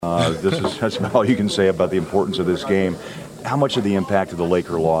That's all you can say about the importance of this game. How much of the impact of the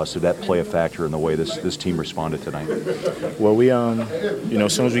Laker loss did that play a factor in the way this team responded tonight? Well, we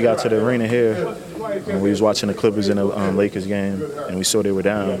as soon as we got to the arena here, we was watching the Clippers and the Lakers game, and we saw they were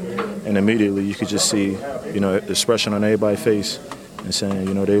down, and immediately you could just see, the expression on everybody's face, and saying,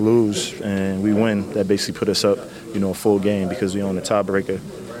 they lose and we win. That basically put us up, a full game because we on the tiebreaker.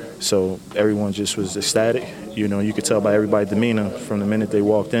 So everyone just was ecstatic. You could tell by everybody's demeanor from the minute they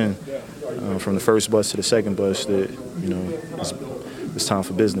walked in, from the first bus to the second bus, that it's time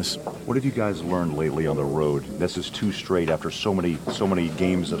for business. What have you guys learned lately on the road? This is 2 straight after so many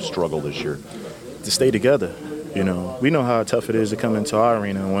games of struggle this year. To stay together. We know how tough it is to come into our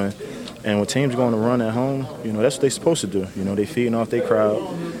arena and win. And when teams going to run at home, that's what they're supposed to do. They feeding off their crowd.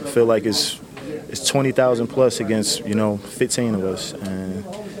 I feel like it's 20,000 plus against 15 of us, and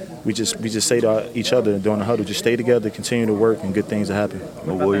we just say to each other during the huddle, just stay together, continue to work, and good things will happen.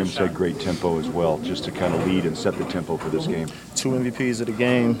 Well, Williams had great tempo as well, just to kind of lead and set the tempo for this game. 2 MVPs of the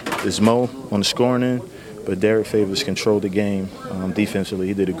game is Mo on the scoring end, but Derek Favors controlled the game defensively.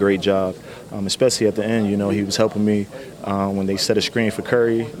 He did a great job, especially at the end. He was helping me when they set a screen for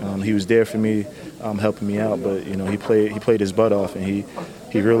Curry. He was there for me, helping me out. But he played his butt off, and he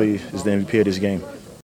really is the MVP of this game.